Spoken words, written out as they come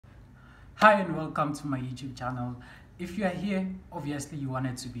Hi and welcome to my YouTube channel. If you are here, obviously you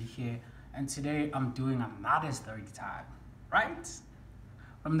wanted to be here, and today I'm doing another story time, right?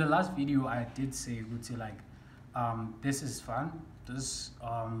 From the last video I did say this is fun. This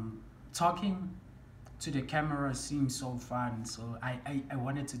talking to the camera seems so fun, so I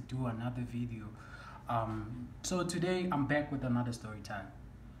wanted to do another video. So today I'm back with another story time.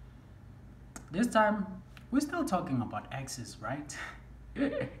 This time we're still talking about exes, right?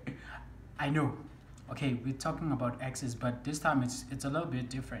 I know. Okay, we're talking about exes, but this time it's a little bit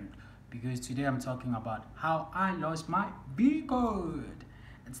different because today I'm talking about how I lost my V card.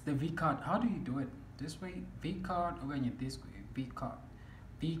 It's the V card. How do you do it? This way, V card, or when you this way, V card,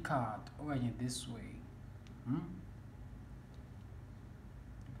 V card, or when you this way.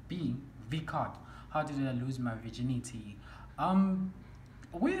 V card. How did I lose my virginity?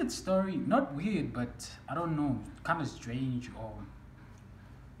 Weird story. Not weird, but I don't know. Kind of strange or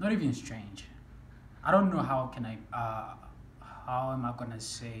not even strange. I don't know how am I gonna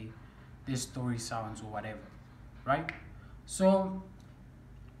say this story sounds or whatever, right? So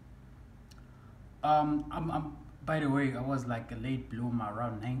I'm by the way, I was like a late bloomer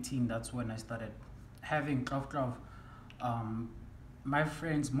around 19. That's when I started having clove. My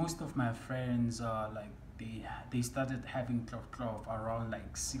friends, most of my friends like they started having clove around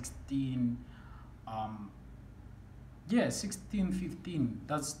like 16. Yeah, 16, 15.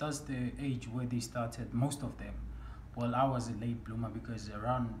 That's the age where they started, most of them. Well, I was a late bloomer because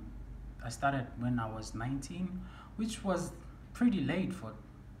I started when I was 19, which was pretty late for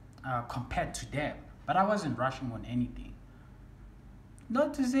compared to them. But I wasn't rushing on anything.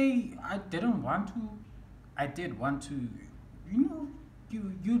 Not to say I didn't want to. I did want to. You know,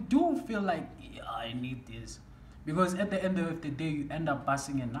 you do feel like, yeah, I need this, because at the end of the day you end up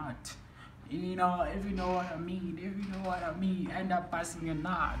passing a nut. You know, if you know what I mean, you end up passing a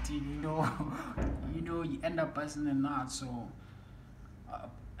nut. You end up passing a nut. So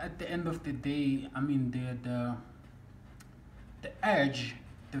at the end of the day, I mean, the urge,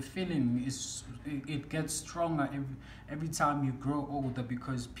 the feeling it gets stronger every time you grow older,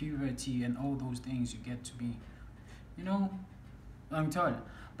 because puberty and all those things you get to be, you know, I'm told.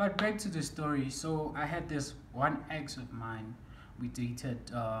 But back to the story. So I had this one ex of mine. We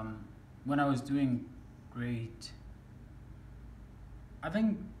dated when I was doing grade, I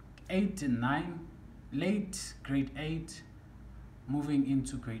think 8 and 9, late grade 8, moving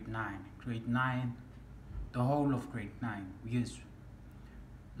into grade 9. Grade 9, the whole of grade 9. Yes,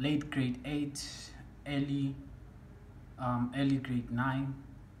 late grade 8, early grade 9,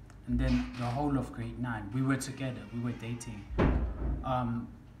 and then the whole of grade 9. We were together. We were dating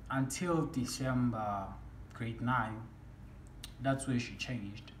until December grade 9. That's where she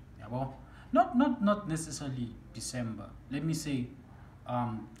changed. Yeah, well, not necessarily December. Let me say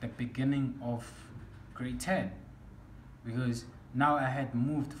the beginning of grade 10, because now I had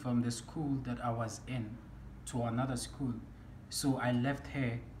moved from the school that I was in to another school. So I left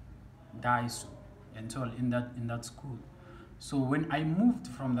her Daiso until in that school. So when I moved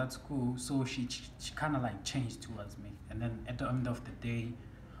from that school, so she kind of like changed towards me, and then at the end of the day,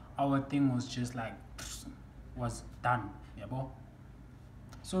 our thing was just like was done. Yeah, boy.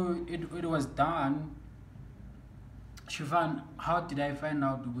 So it was done. She found, how did I find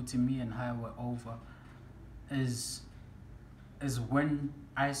out that me and her were over? Is when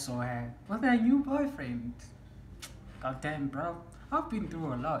I saw her with her new boyfriend. God damn, bro, I've been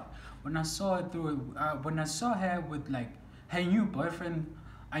through a lot. When I saw her with like her new boyfriend,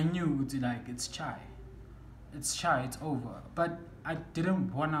 I knew like it's shy, it's over. But I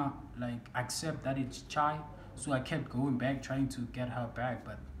didn't wanna like accept that it's shy, so I kept going back trying to get her back,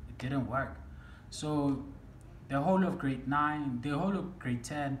 but it didn't work. So the whole of grade 9, the whole of grade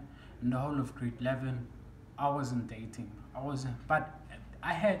 10, and the whole of grade 11, I wasn't dating. I wasn't, but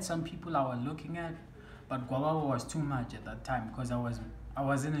I had some people I was looking at, but Guababa was too much at that time because I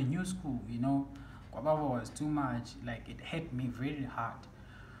was in a new school, you know. Guababa was too much, like it hit me very hard.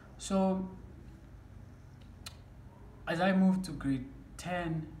 So as I moved to grade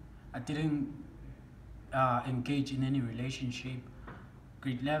 10, I didn't engage in any relationship.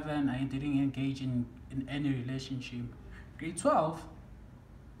 Grade 11, I didn't engage in any relationship. Grade 12,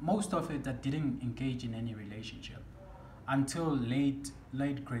 most of it I didn't engage in any relationship until late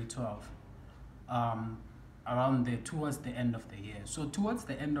grade 12. Around there, towards the end of the year. So towards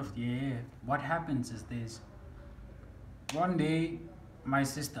the end of the year, what happens is this. One day, my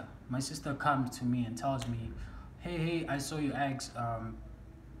sister comes to me and tells me, hey, I saw your ex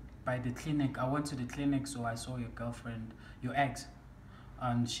by the clinic. I went to the clinic, so I saw your ex,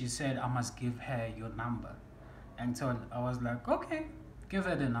 and she said I must give her your number. And so I was like, okay, give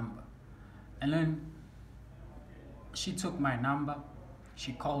her the number. And then she took my number.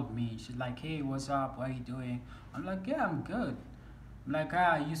 She called me. She's like, "Hey, what's up? What are you doing?" I'm like, "Yeah, I'm good." I'm like,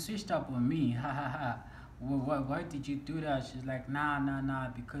 "Ah, you switched up on me. Ha ha ha. Why did you do that?" She's like, "Nah, nah, nah.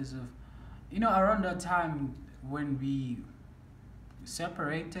 Because of, around that time when we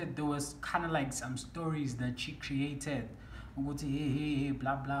separated, there was kind of like some stories that she created. Ukuthi, hey,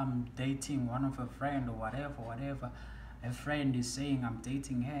 blah, blah, I'm dating one of her friend or whatever, whatever. A friend is saying I'm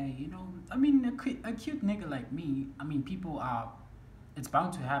dating her, I mean, a cute nigga like me, I mean, it's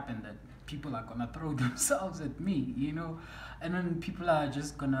bound to happen that people are gonna throw themselves at me, and then people are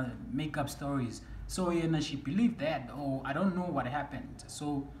just gonna make up stories. So, she believed that, or I don't know what happened.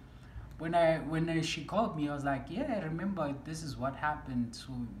 So, she called me, I was like, "Yeah, I remember this is what happened.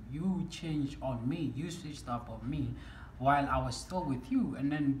 So you changed on me, you switched up on me, while I was still with you,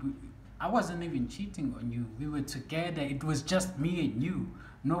 and then I wasn't even cheating on you. We were together. It was just me and you,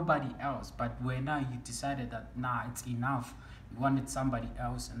 nobody else. But when now you decided that nah, it's enough. You wanted somebody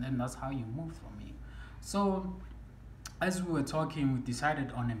else, and then that's how you moved from me." So as we were talking, we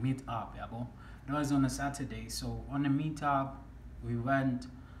decided on a meet-up, yabo. It was on a Saturday. So on a meet-up, we went.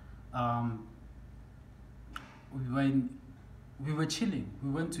 Um, we went. We were chilling. We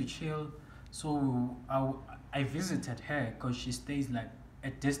went to chill. So I visited her because she stays like a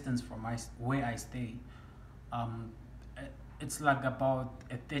distance from where I stay. Um, it's like about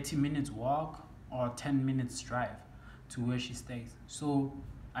a 30 minutes walk or 10 minutes drive to where she stays. So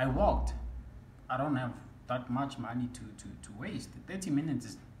I walked. I don't have that much money to waste. 30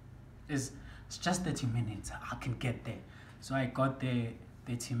 minutes is it's just 30 minutes. I can get there. So I got there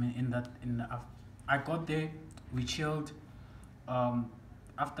 30 minutes I got there, we chilled. Um,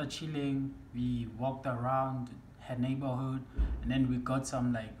 After chilling, we walked around her neighborhood, and then we got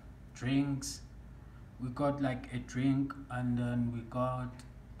some like drinks. We got like a drink, and then we got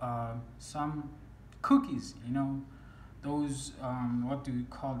some cookies. Those what do we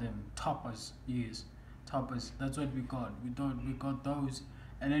call them? Toppers. Yes, toppers. That's what we got. We got those,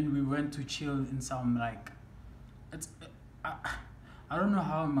 and then we went to chill in some like it's. I, I don't know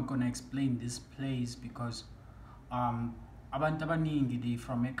how am I gonna explain this place because um abantu abaningi they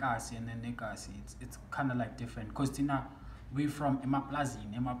from Ekasi, and then Ekasi it's kind of like different because tina we from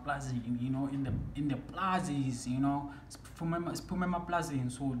emaplazini, in the plazas, siphume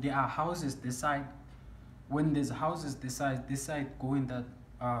emaplazini. So there are houses this side. When there's houses this side going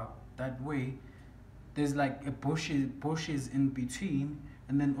that way, there's like a bushes in between,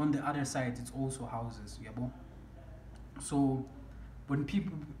 and then on the other side it's also houses, yabo. So when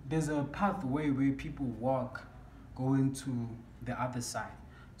people there's a pathway where people walk going to the other side.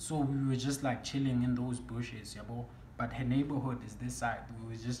 So we were just like chilling in those bushes, yabo. But her neighborhood is this side. We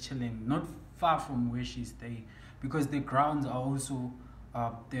were just chilling, not far from where she stay, because the grounds are also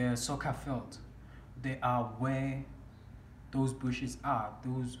the soccer field. They are where those bushes are.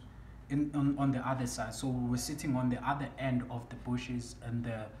 Those on the other side. So we were sitting on the other end of the bushes and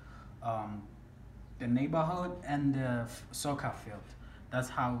the neighborhood and the soccer field. That's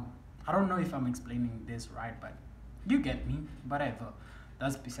how. I don't know if I'm explaining this right, but you get me. Whatever.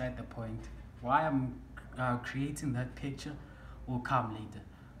 That's beside the point. Why I'm creating that picture will come later.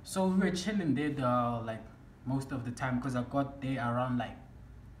 So we were chilling there like most of the time because I got there around like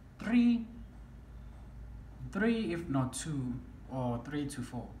three, if not 2 or 3 to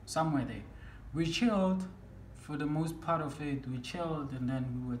 4, somewhere there. We chilled for the most part of it. We chilled, and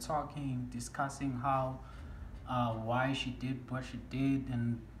then we were talking, discussing how, why she did what she did,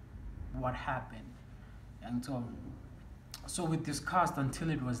 and what happened. And so we discussed until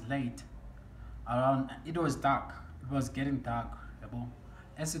it was late. It was dark. It was getting dark.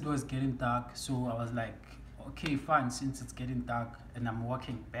 As it was getting dark, so I was like, okay, fine. Since it's getting dark and I'm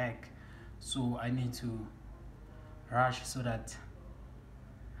walking back, so I need to rush so that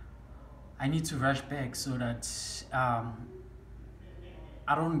I need to rush back so that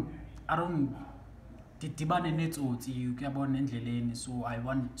I don't didibane netsotsi ukuyabona endleleni. So I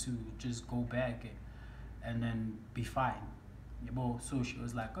want to just go back and then be fine. So she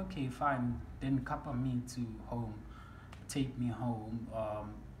was like, okay, fine, then couple me to home, take me home,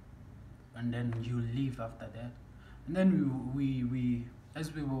 and then you leave after that. And then we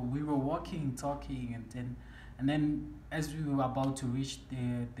as we were walking, talking, and then as we were about to reach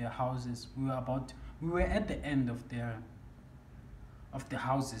their houses, we were at the end of the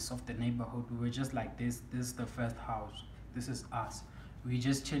houses of the neighborhood. We were just like this is the first house, this is us. We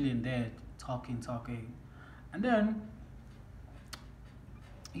just chilling there, talking, and then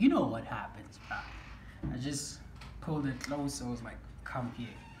you know what happens, bruh. I just pulled it close, so I was like, come here.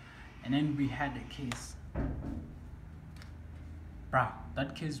 And then we had a kiss. Bruh,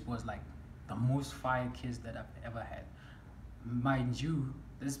 that kiss was like the most fire kiss that I've ever had. Mind you,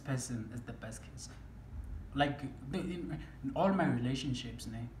 this person is the best kisser. Like in all my relationships,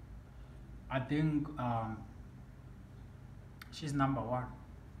 I think she's number one.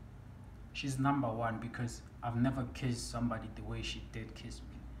 She's number one because I've never kissed somebody the way she did kiss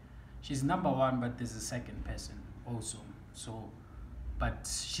me. She's number one, but there's a second person also. So, but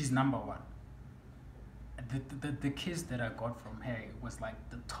she's number one. The kiss that I got from her was like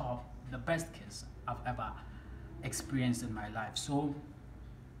the best kiss I've ever experienced in my life. So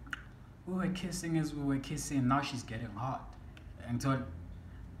we were kissing as we were kissing. Now she's getting hot, and so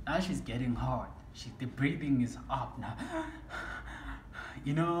now she's getting hot. The breathing is up now.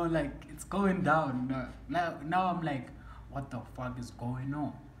 Like it's going down. Now I'm like, what the fuck is going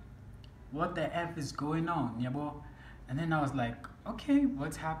on? What the F is going on, yabo? And then I was like, okay,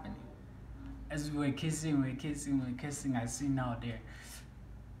 what's happening? As we were kissing, I see now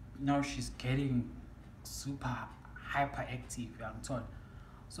she's getting super hyperactive, I'm told.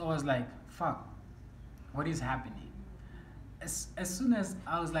 So I was like, fuck, what is happening? As soon as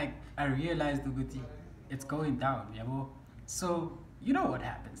I realized it's going down, yabo. So you know what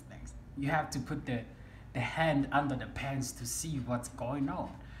happens next. You have to put the hand under the pants to see what's going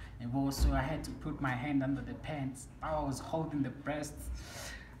on. And also I had to put my hand under the pants. I was holding the breasts.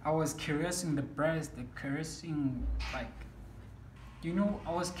 I was caressing the breast, caressing I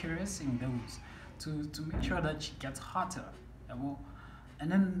was caressing those to make sure that she gets hotter.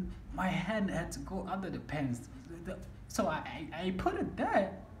 And then my hand had to go under the pants. So I put it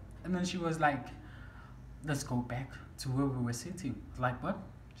there. And then she was like, let's go back to where we were sitting. I was like, what?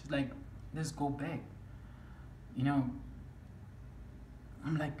 She's like, let's go back.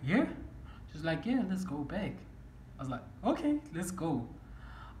 I'm like, yeah? She's like, yeah, let's go back. I was like, okay, let's go.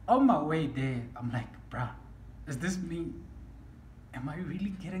 On my way there, I'm like, bruh, is this me? Am I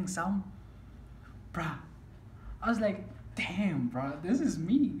really getting some? Bruh. I was like, damn, bruh, this is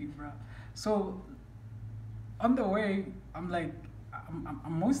me, bruh. So on the way, I'm like,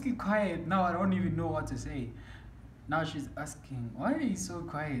 I'm mostly quiet. Now I don't even know what to say. Now she's asking, why are you so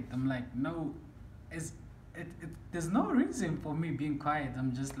quiet? I'm like, no, there's no reason for me being quiet.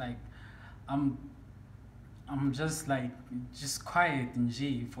 I'm just like, I'm just like, just quiet in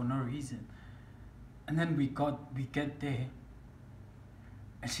G for no reason. And then we get there,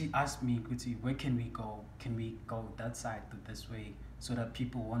 and she asked me, Guti, where can we go? Can we go that side to this way so that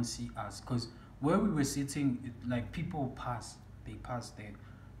people won't see us? Because where we were sitting, like people pass, they pass there,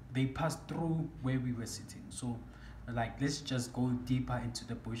 they pass through where we were sitting. So like, let's just go deeper into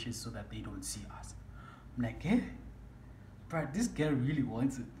the bushes so that they don't see us. I'm like, eh, bro, this girl really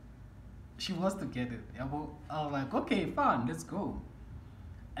wants it. She wants to get it. I was like, okay, fine, let's go.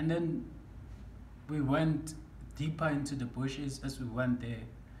 And then we went deeper into the bushes. As we went there,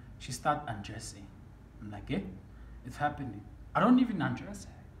 she started undressing. I'm like, eh, it's happening. I don't even undress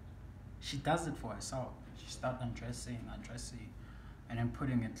her. She does it for herself. She started undressing, and then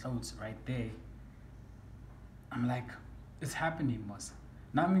putting her clothes right there. I'm like, it's happening, Mosa.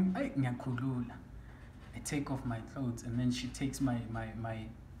 Now I take off my clothes, and then she takes my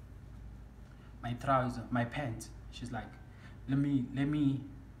trouser, my pants. She's like, let me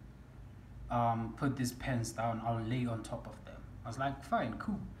put these pants down. I'll lay on top of them. I was like, fine,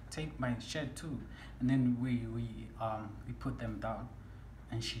 cool. Take my shirt too. And then we put them down,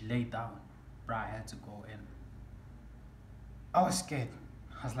 and she lay down. Bruh, I had to go in. I was scared.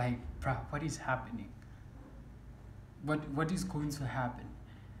 I was like, bruh, what is happening? What is going to happen?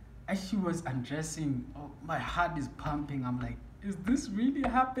 As she was undressing, my heart is pumping. I'm like, is this really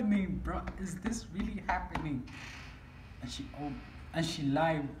happening, bro? Is this really happening? And she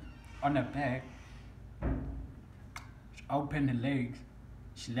lied on her back. She opened her legs.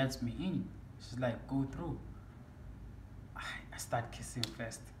 She lets me in. She's like, go through. I start kissing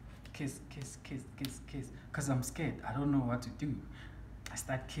first. Kiss. Because I'm scared. I don't know what to do. I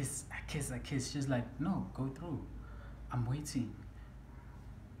start kiss. She's like, no, go through. I'm waiting.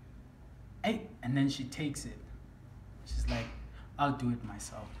 Hey, and then she takes it. She's like, I'll do it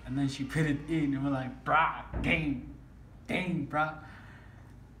myself. And then she put it in, and we're like, brah, dang, brah.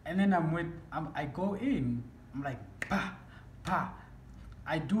 And then I go in. I'm like, pa.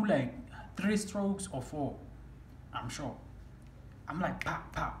 I do like 3 strokes or 4. I'm sure. I'm like,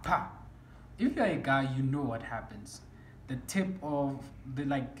 pa. If you're a guy, you know what happens. The tip of the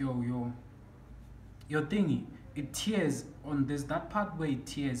your thingy, it tears on this, that part where it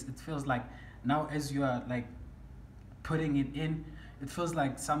tears. It feels like now as you are like putting it in, it feels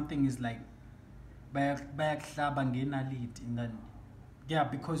like something is like yeah,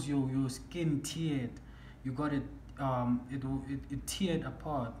 because your skin teared. You got it it teared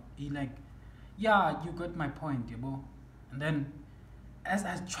apart. yeah, you got my point, bro. And then as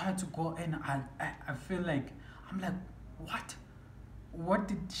I try to go in, I feel like I'm like, what? What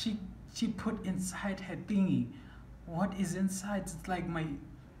did she put inside her thingy? What is inside? It's like my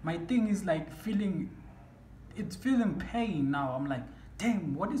thing is like it's feeling pain now. I'm like,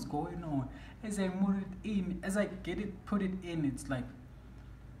 damn, what is going on? As I move it in, as I get it, put it in, it's like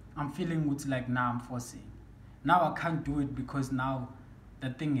I'm feeling it's like now I'm forcing. Now I can't do it because now the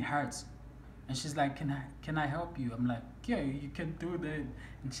thing hurts. And she's like, can I help you? I'm like, yeah, you can do that.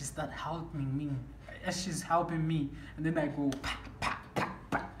 And she start helping me. As she's helping me, and then I go, pa, pa, pa,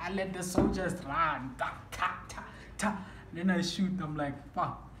 pa. I let the soldiers run. Ta, ta, ta, ta. Then I shoot. I'm like,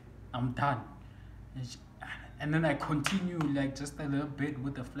 fuck, I'm done. And then I continue like just a little bit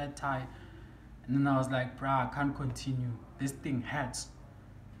with the flat tire. And then I was like, bruh, I can't continue. This thing hurts.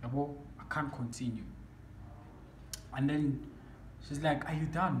 Well, I can't continue. And then she's like, are you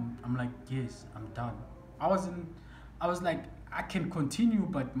done? I'm like, yes, I'm done. I was like, I can continue,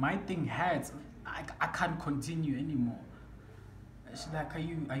 but my thing hurts. I can't continue anymore. She's like, are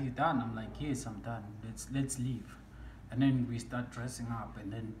you done? I'm like, yes, I'm done. Let's leave. And then we start dressing up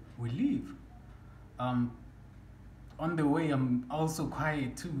and then we leave. On the way I'm also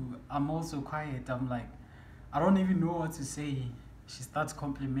quiet too. I'm also quiet. I'm like, I don't even know what to say. She starts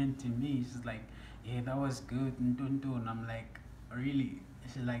complimenting me. She's like, yeah, that was good and and I'm like, really?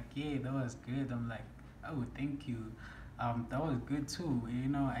 She's like, yeah, that was good. I'm like, oh, thank you. That was good too. You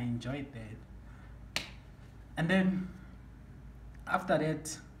know, I enjoyed that. And then after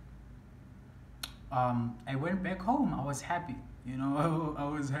that, I went back home. I was happy. You know, I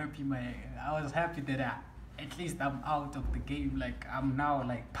was happy. I was happy that at least I'm out of the game. Like I'm now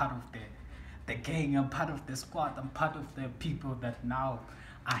like part of the gang. I'm part of the squad. I'm part of the people that now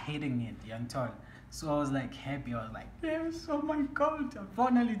are hating it. You know. So I was like happy. I was like, yes, oh my god, I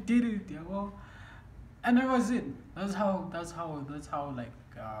finally did it. Yeah, well, and that was it. That's how like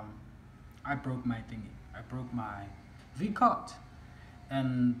I broke my thingy. I broke my V cut,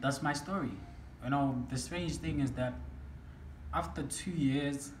 and that's my story. You know, the strange thing is that after 2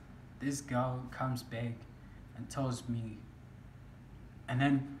 years, this girl comes back and tells me, and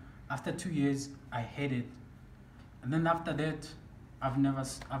then after 2 years, I hate it, and then after that, I've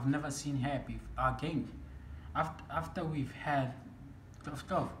never seen her again. After we've had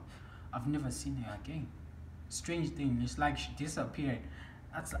stuff, I've never seen her again. Strange thing, it's like she disappeared.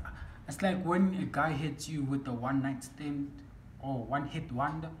 That's it's like when a guy hits you with a one night stand or one hit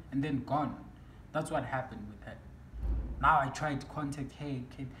wonder and then gone. That's what happened with her. Now I try to contact her.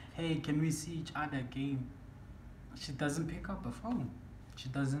 Can we see each other again? She doesn't pick up the phone. She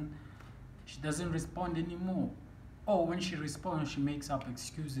doesn't respond anymore. Or when she responds, she makes up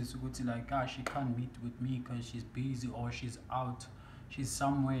excuses. Like, she can't meet with me because she's busy or she's out. She's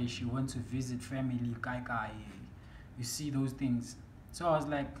somewhere. She wants to visit family. You see those things. So I was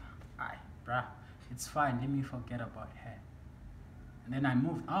like, aye, bruh, it's fine. Let me forget about her. And then I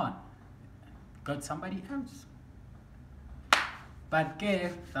moved on. Got somebody else. But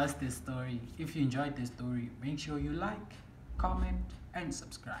that's the story. If you enjoyed the story, make sure you like, comment, and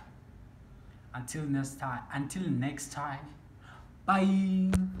subscribe. Until next time,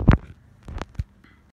 bye.